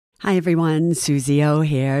Hi everyone, Suze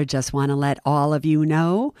here. Just want to let all of you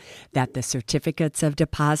know that the certificates of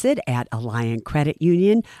deposit at Alliant Credit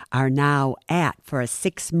Union are now at, for a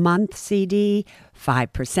 6-month CD,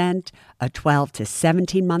 5%, a 12 to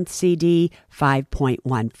 17-month CD,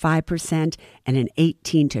 5.15%, and an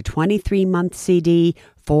 18 to 23-month CD,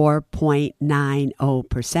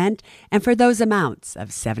 4.90%. And for those amounts of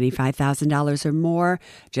 $75,000 or more,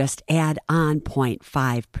 just add on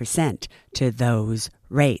 0.5% to those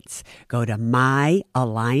rates. Go to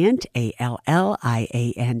myalliant,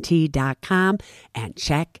 ALLIANT.com and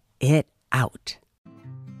check it out.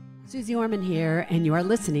 Suze Orman here, and you are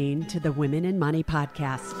listening to the Women in Money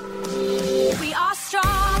podcast. We are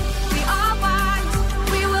strong, we are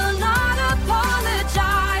wise, we will not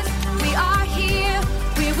apologize. We are here,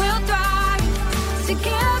 we will thrive,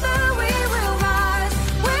 together we will rise.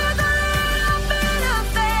 With a little bit of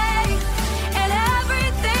faith and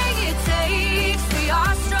everything it takes. We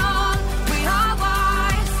are strong, we are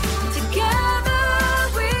wise, together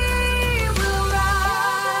we will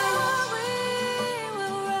rise. We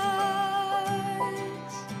will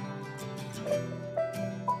rise.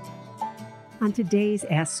 On today's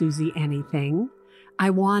Ask Suze Anything,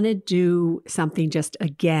 I want to do something just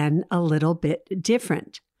again a little bit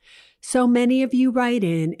different. So many of you write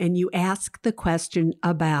in and you ask the question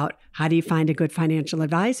about how do you find a good financial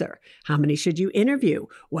advisor? How many should you interview?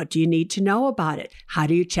 What do you need to know about it? How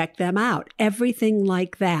do you check them out? Everything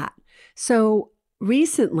like that. So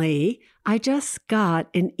recently, I just got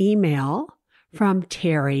an email from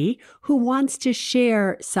Terry who wants to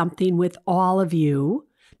share something with all of you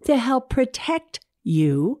to help protect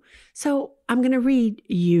you. So I'm going to read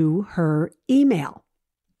you her email.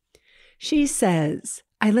 She says,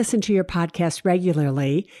 I listen to your podcast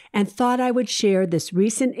regularly and thought I would share this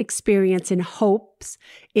recent experience in hopes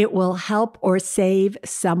it will help or save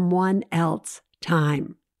someone else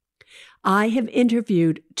time. I have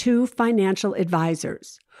interviewed 2 financial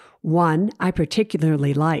advisors. One I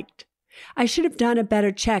particularly liked. I should have done a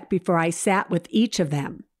better check before I sat with each of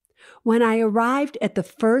them. When I arrived at the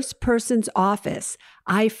first person's office,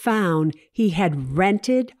 I found he had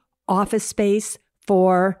rented office space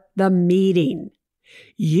for the meeting.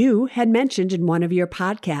 You had mentioned in one of your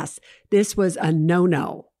podcasts this was a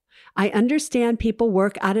no-no. I understand people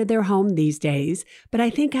work out of their home these days, but I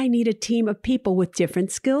think I need a team of people with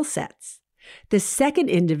different skill sets. The second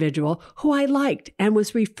individual who I liked and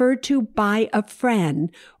was referred to by a friend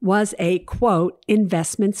was a, quote,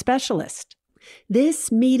 investment specialist.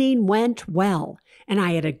 This meeting went well, and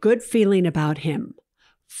I had a good feeling about him.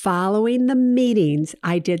 Following the meetings,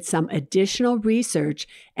 I did some additional research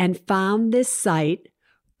and found this site,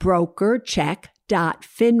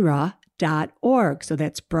 brokercheck.finra.org. So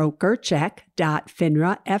that's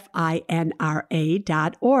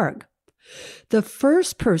brokercheck.finra.org. The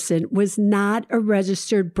first person was not a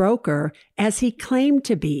registered broker as he claimed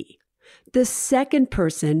to be. The second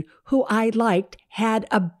person, who I liked, had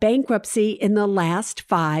a bankruptcy in the last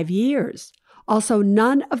 5 years. Also,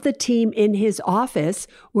 none of the team in his office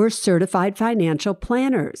were certified financial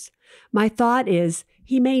planners. My thought is,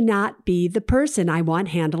 he may not be the person I want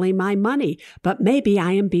handling my money, but maybe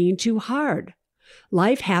I am being too hard.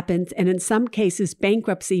 Life happens, and in some cases,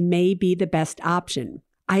 bankruptcy may be the best option.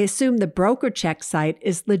 I assume the broker check site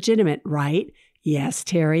is legitimate, right? Yes,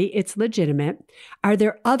 Terry, it's legitimate. Are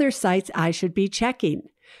there other sites I should be checking?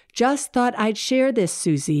 Just thought I'd share this,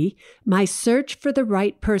 Suze. My search for the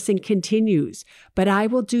right person continues, but I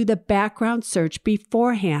will do the background search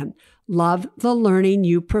beforehand. Love the learning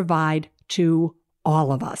you provide to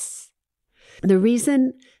all of us. The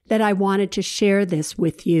reason that I wanted to share this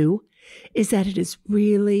with you is that it is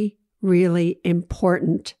really, really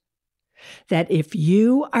important that if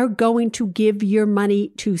you are going to give your money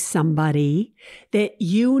to somebody, that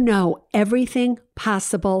you know everything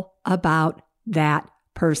possible about that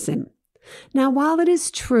person. Now, while it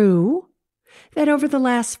is true that over the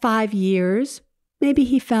last 5 years, maybe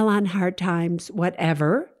he fell on hard times,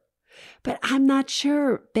 whatever, but I'm not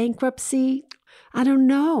sure. Bankruptcy, I don't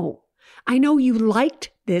know. I know you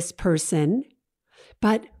liked this person,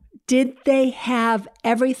 but did they have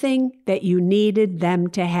everything that you needed them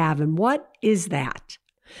to have? And what is that?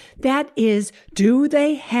 That is, do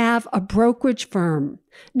they have a brokerage firm?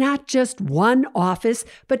 Not just one office,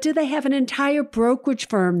 but do they have an entire brokerage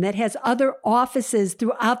firm that has other offices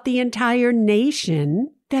throughout the entire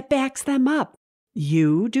nation that backs them up?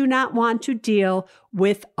 You do not want to deal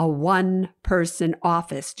with a one-person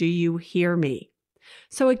office. Do you hear me?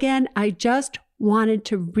 So again, I just wanted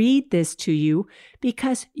to read this to you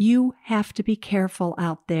because you have to be careful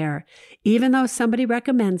out there. Even though somebody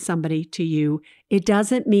recommends somebody to you, it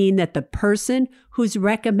doesn't mean that the person who's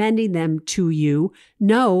recommending them to you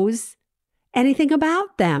knows anything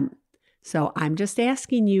about them. So I'm just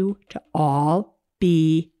asking you to all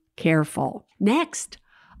be careful. Next,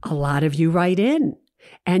 a lot of you write in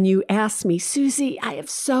and you ask me, Suze, I have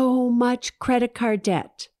so much credit card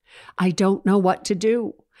debt. I don't know what to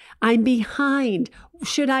do. I'm behind.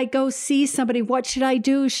 Should I go see somebody? What should I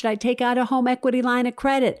do? Should I take out a home equity line of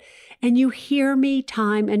credit? And you hear me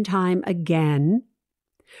time and time again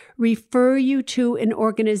refer you to an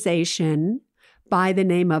organization by the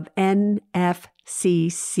name of NFCC.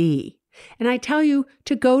 And I tell you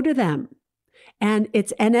to go to them. And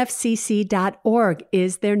it's nfcc.org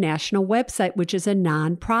is their national website, which is a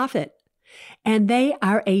nonprofit. And they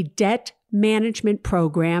are a debt management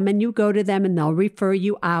program, and you go to them and they'll refer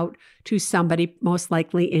you out to somebody most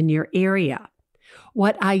likely in your area.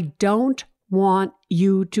 What I don't want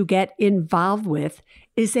you to get involved with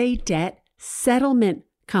is a debt settlement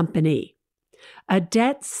company. A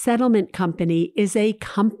debt settlement company is a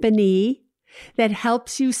company that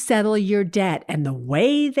helps you settle your debt. And the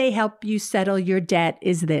way they help you settle your debt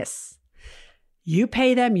is this. You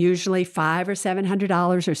pay them usually $500 or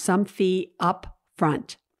 $700 or some fee up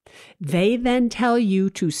front. They then tell you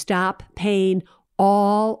to stop paying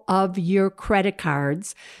all of your credit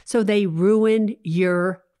cards, so they ruin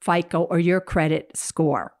your FICO or your credit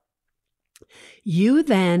score. You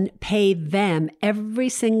then pay them every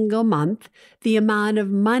single month the amount of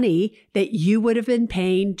money that you would have been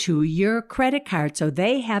paying to your credit card. So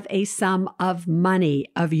they have a sum of money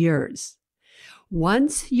of yours.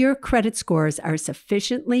 Once your credit scores are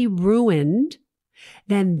sufficiently ruined,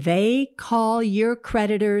 then they call your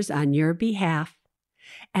creditors on your behalf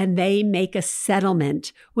and they make a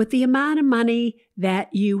settlement with the amount of money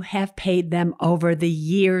that you have paid them over the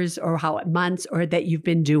years or months or that you've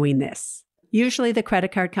been doing this. Usually the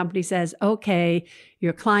credit card company says, okay,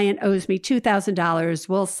 your client owes me $2,000.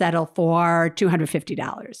 We'll settle for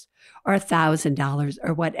 $250 or $1,000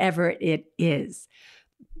 or whatever it is.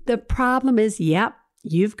 The problem is, yep,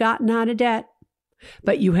 you've gotten out of debt,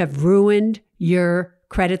 but you have ruined your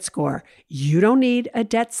credit score. You don't need a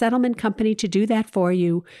debt settlement company to do that for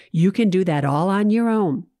you. You can do that all on your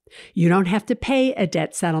own. You don't have to pay a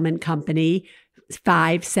debt settlement company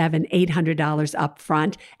 $500, $700, $800 up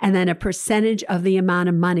front, and then a percentage of the amount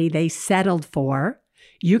of money they settled for.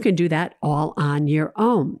 You can do that all on your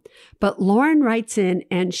own. But Lauren writes in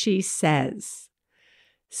and she says,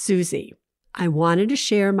 Suze, I wanted to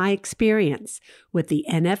share my experience with the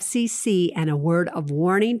NFCC and a word of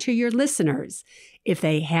warning to your listeners if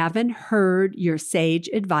they haven't heard your sage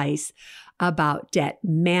advice about debt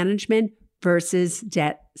management versus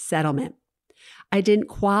debt settlement. I didn't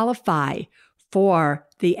qualify for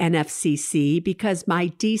the NFCC because my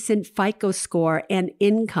decent FICO score and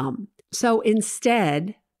income. So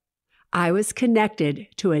instead, I was connected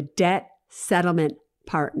to a debt settlement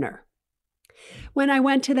partner. When I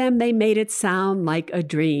went to them, they made it sound like a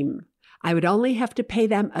dream. I would only have to pay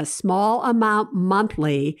them a small amount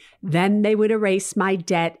monthly, then they would erase my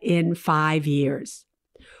debt in 5 years.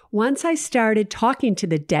 Once I started talking to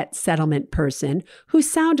the debt settlement person, who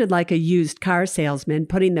sounded like a used car salesman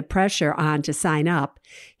putting the pressure on to sign up,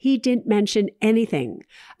 he didn't mention anything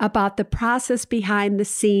about the process behind the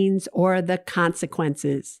scenes or the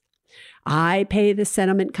consequences. I pay the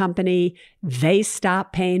settlement company, they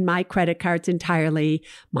stop paying my credit cards entirely,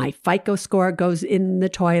 my FICO score goes in the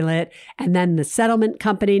toilet, and then the settlement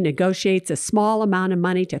company negotiates a small amount of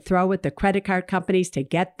money to throw at the credit card companies to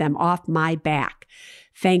get them off my back.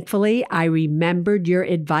 Thankfully, I remembered your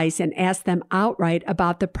advice and asked them outright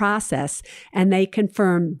about the process, and they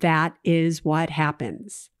confirmed that is what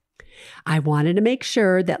happens. I wanted to make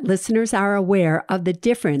sure that listeners are aware of the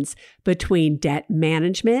difference between debt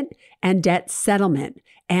management and debt settlement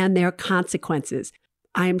and their consequences.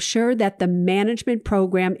 I am sure that the management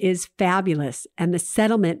program is fabulous and the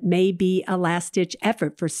settlement may be a last-ditch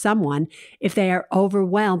effort for someone if they are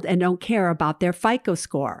overwhelmed and don't care about their FICO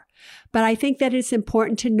score. But I think that it's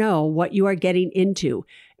important to know what you are getting into,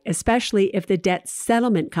 especially if the debt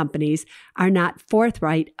settlement companies are not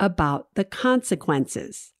forthright about the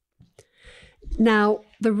consequences. Now,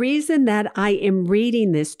 the reason that I am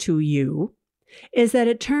reading this to you is that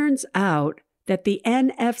it turns out that the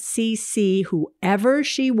NFCC, whoever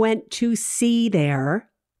she went to see there,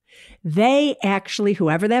 they actually,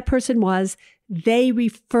 whoever that person was, they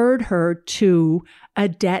referred her to a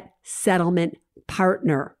debt settlement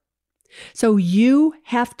partner. So you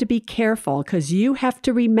have to be careful because you have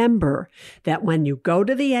to remember that when you go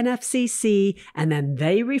to the NFCC and then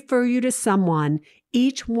they refer you to someone,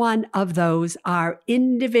 each one of those are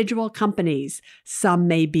individual companies. Some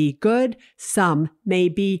may be good, some may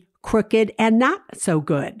be crooked and not so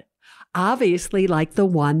good. Obviously, like the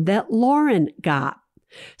one that Lauren got.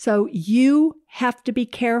 So you have to be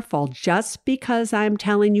careful. Just because I'm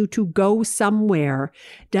telling you to go somewhere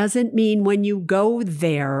doesn't mean when you go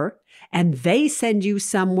there and they send you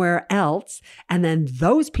somewhere else, and then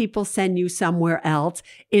those people send you somewhere else,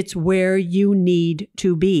 it's where you need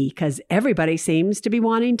to be because everybody seems to be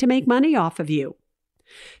wanting to make money off of you.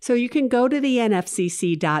 So you can go to the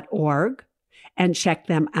nfcc.org and check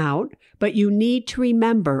them out, but you need to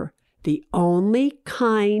remember the only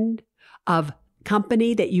kind of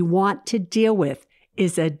company that you want to deal with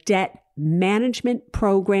is a debt management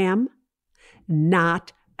program,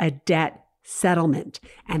 not a debt settlement.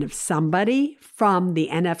 And if somebody from the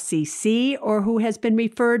NFCC or who has been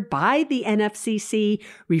referred by the NFCC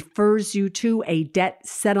refers you to a debt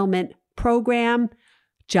settlement program,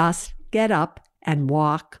 just get up and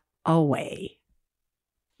walk away.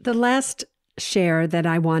 The last share that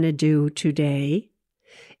I want to do today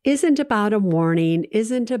isn't about a warning,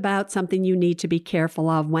 isn't about something you need to be careful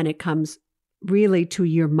of when it comes really to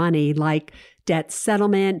your money, like debt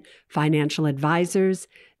settlement, financial advisors.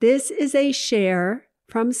 This is a share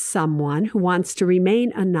from someone who wants to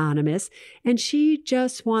remain anonymous, and she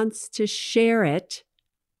just wants to share it.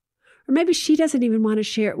 Or maybe she doesn't even want to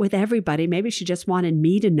share it with everybody. Maybe she just wanted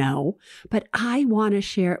me to know. But I want to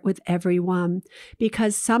share it with everyone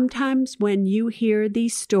because sometimes when you hear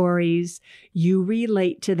these stories, you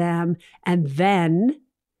relate to them, and then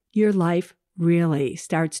your life really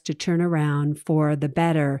starts to turn around for the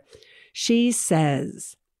better. She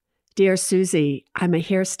says, "Dear Suze, I'm a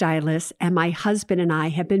hairstylist and my husband and I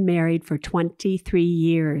have been married for 23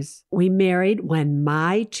 years. We married when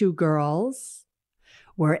my two girls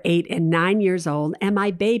were 8 and 9 years old and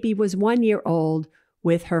my baby was 1 year old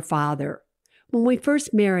with her father. When we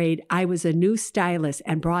first married, I was a new stylist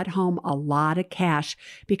and brought home a lot of cash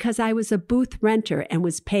because I was a booth renter and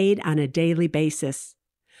was paid on a daily basis.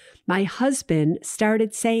 My husband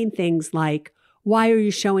started saying things like, 'Why are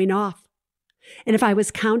you showing off?' And if I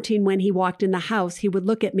was counting when he walked in the house, he would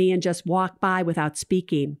look at me and just walk by without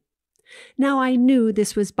speaking. Now I knew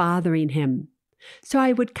this was bothering him. So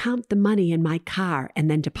I would count the money in my car and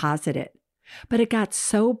then deposit it. But it got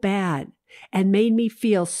so bad and made me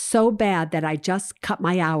feel so bad that I just cut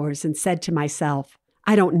my hours and said to myself,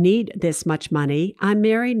 I don't need this much money. I'm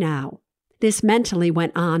married now. This mentally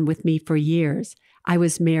went on with me for years. I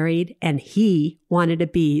was married and he wanted to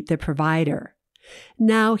be the provider.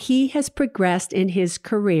 Now he has progressed in his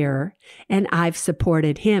career and I've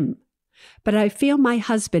supported him. But I feel my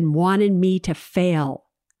husband wanted me to fail.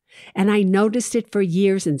 And I noticed it for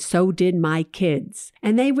years, and so did my kids.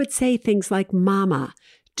 And they would say things like, Mama,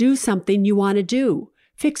 do something you want to do.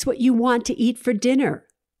 Fix what you want to eat for dinner.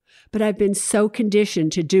 But I've been so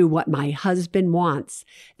conditioned to do what my husband wants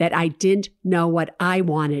that I didn't know what I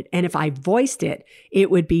wanted. And if I voiced it,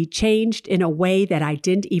 it would be changed in a way that I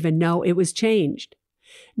didn't even know it was changed.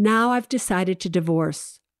 Now I've decided to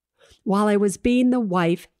divorce. While I was being the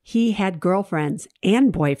wife, he had girlfriends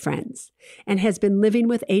and boyfriends and has been living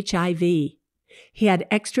with HIV. He had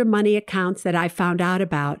extra money accounts that I found out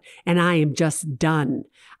about, and I am just done.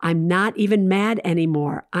 I'm not even mad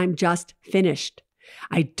anymore. I'm just finished.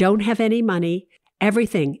 I don't have any money.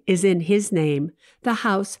 Everything is in his name. The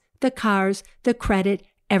house, the cars, the credit,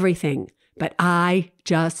 everything. But I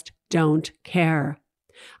just don't care.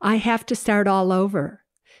 I have to start all over.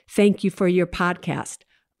 Thank you for your podcast.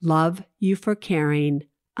 Love you for caring,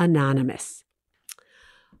 Anonymous.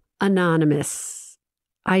 Anonymous.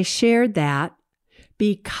 I shared that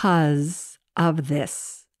because of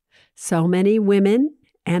this. So many women,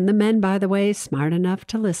 and the men, by the way, smart enough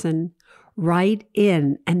to listen, write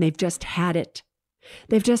in and they've just had it.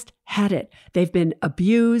 They've just had it. They've been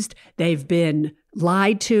abused. They've been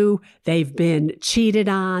lied to. They've been cheated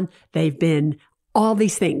on. They've been, all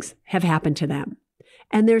these things have happened to them.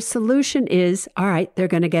 And their solution is, all right, they're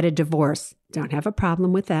going to get a divorce. Don't have a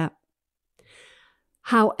problem with that.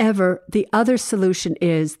 However, the other solution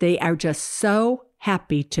is they are just so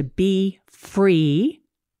happy to be free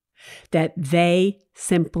that they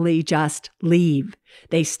simply just leave.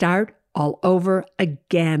 They start all over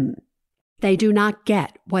again. They do not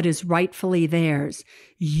get what is rightfully theirs.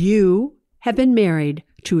 You have been married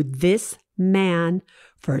to this man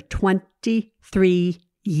for 23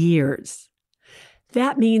 years.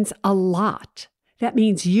 That means a lot. That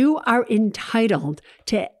means you are entitled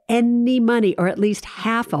to any money, or at least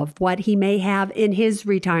half of what he may have in his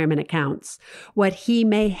retirement accounts, what he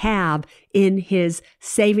may have in his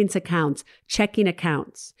savings accounts, checking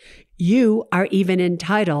accounts. You are even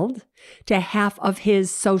entitled to half of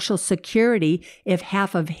his Social Security if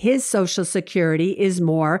half of his Social Security is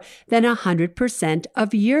more than 100%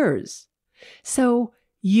 of yours. So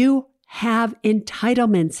you have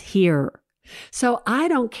entitlements here. So I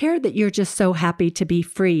don't care that you're just so happy to be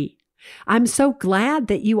free. I'm so glad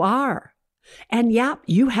that you are. And yeah,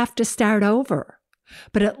 you have to start over.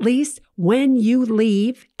 But at least when you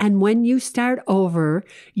leave and when you start over,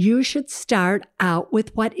 you should start out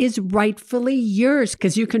with what is rightfully yours,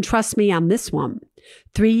 because you can trust me on this one.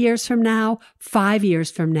 3 years from now, 5 years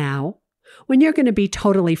from now, when you're going to be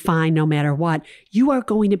totally fine no matter what, you are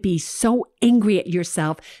going to be so angry at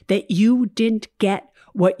yourself that you didn't get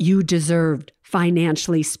what you deserved,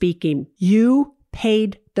 financially speaking. You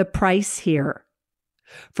paid the price here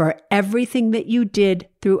for everything that you did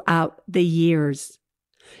throughout the years.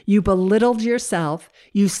 You belittled yourself.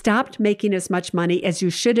 You stopped making as much money as you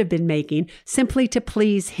should have been making simply to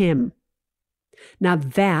please him. Now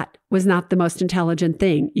that was not the most intelligent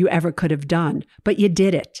thing you ever could have done, but you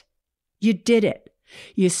did it. You did it.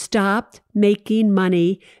 You stopped making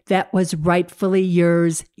money that was rightfully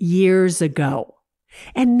yours years ago.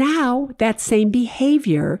 And now that same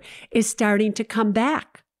behavior is starting to come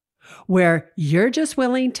back, where you're just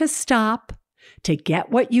willing to stop to get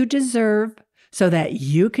what you deserve so that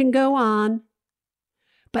you can go on.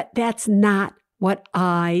 But that's not what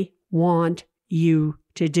I want you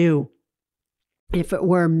to do. If it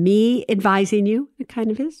were me advising you, it kind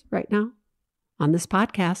of is right now on this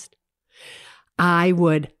podcast, I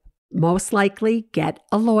would most likely get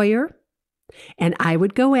a lawyer and I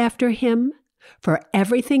would go after him for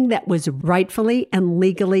everything that was rightfully and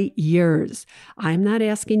legally yours. I'm not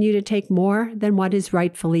asking you to take more than what is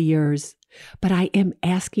rightfully yours, but I am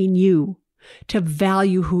asking you to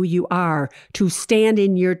value who you are, to stand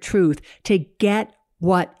in your truth, to get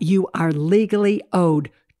what you are legally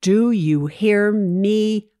owed. Do you hear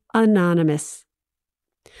me, Anonymous?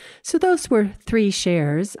 So those were 3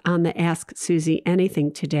 shares on the Ask Suze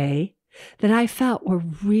Anything today that I felt were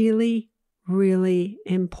really, really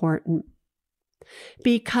important,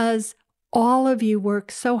 because all of you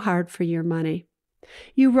work so hard for your money.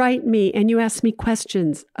 You write me and you ask me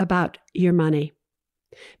questions about your money.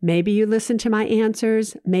 Maybe you listen to my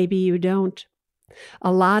answers, maybe you don't.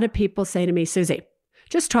 A lot of people say to me, Suze,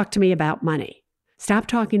 just talk to me about money. Stop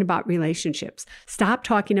talking about relationships. Stop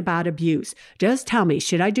talking about abuse. Just tell me,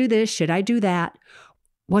 should I do this? Should I do that?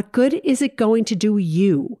 What good is it going to do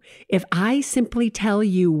you if I simply tell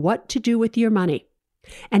you what to do with your money?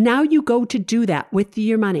 And now you go to do that with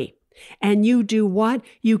your money. And you do what?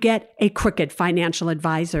 You get a crooked financial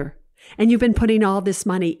advisor. And you've been putting all this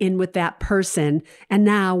money in with that person. And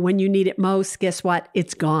now when you need it most, guess what?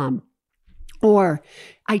 It's gone. Or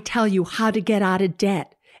I tell you how to get out of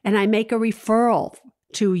debt and I make a referral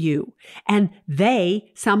to you. And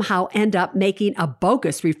they somehow end up making a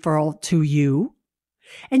bogus referral to you.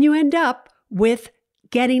 And you end up with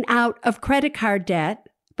getting out of credit card debt,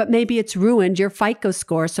 but maybe it's ruined your FICO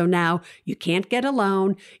score. So now you can't get a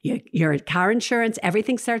loan, your car insurance,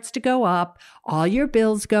 everything starts to go up. All your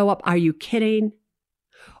bills go up. Are you kidding?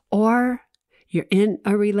 Or you're in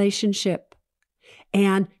a relationship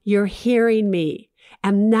and you're hearing me.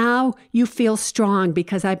 And now you feel strong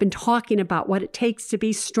because I've been talking about what it takes to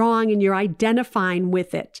be strong and you're identifying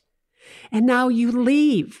with it. And now you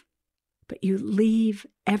leave, but you leave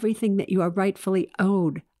everything that you are rightfully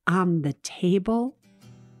owed on the table.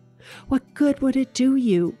 What good would it do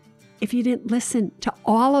you if you didn't listen to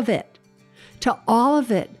all of it? To all of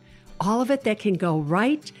it that can go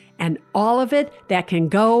right and all of it that can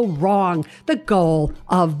go wrong. The goal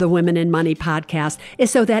of the Women in Money podcast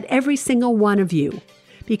is so that every single one of you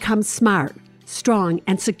becomes smart, strong,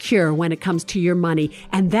 and secure when it comes to your money.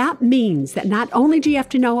 And that means that not only do you have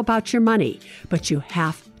to know about your money, but you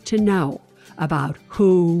have to know about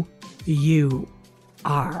who you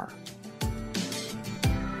are.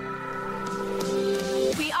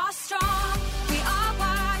 We are strong, we are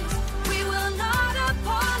wise, we will not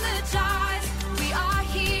apologize. We are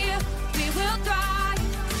here, we will thrive.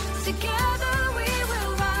 Together we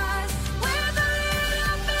will rise with a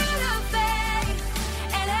little bit of faith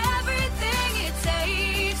and everything it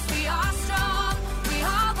takes. We are strong, we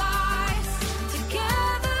are wise.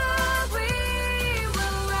 Together we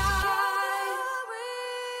will rise. We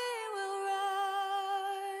will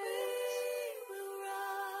rise.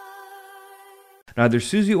 Neither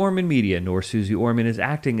Suze Orman Media nor Suze Orman is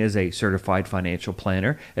acting as a certified financial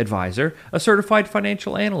planner, advisor, a certified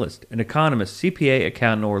financial analyst, an economist, CPA,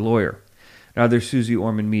 accountant, or lawyer. Neither Suze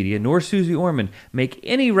Orman Media nor Suze Orman make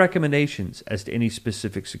any recommendations as to any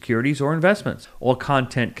specific securities or investments. All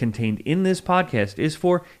content contained in this podcast is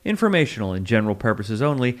for informational and general purposes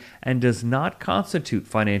only and does not constitute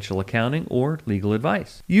financial accounting or legal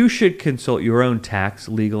advice. You should consult your own tax,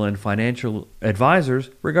 legal, and financial advisors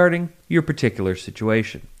regarding your particular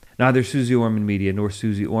situation. Neither Suze Orman Media nor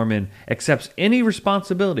Suze Orman accepts any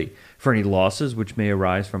responsibility for any losses which may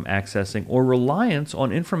arise from accessing or reliance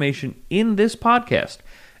on information in this podcast.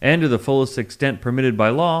 And to the fullest extent permitted by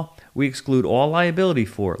law, we exclude all liability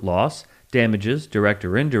for loss, damages, direct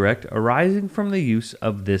or indirect, arising from the use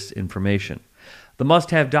of this information. The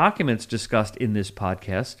must-have documents discussed in this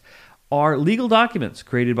podcast are legal documents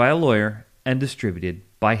created by a lawyer and distributed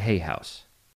by Hay House.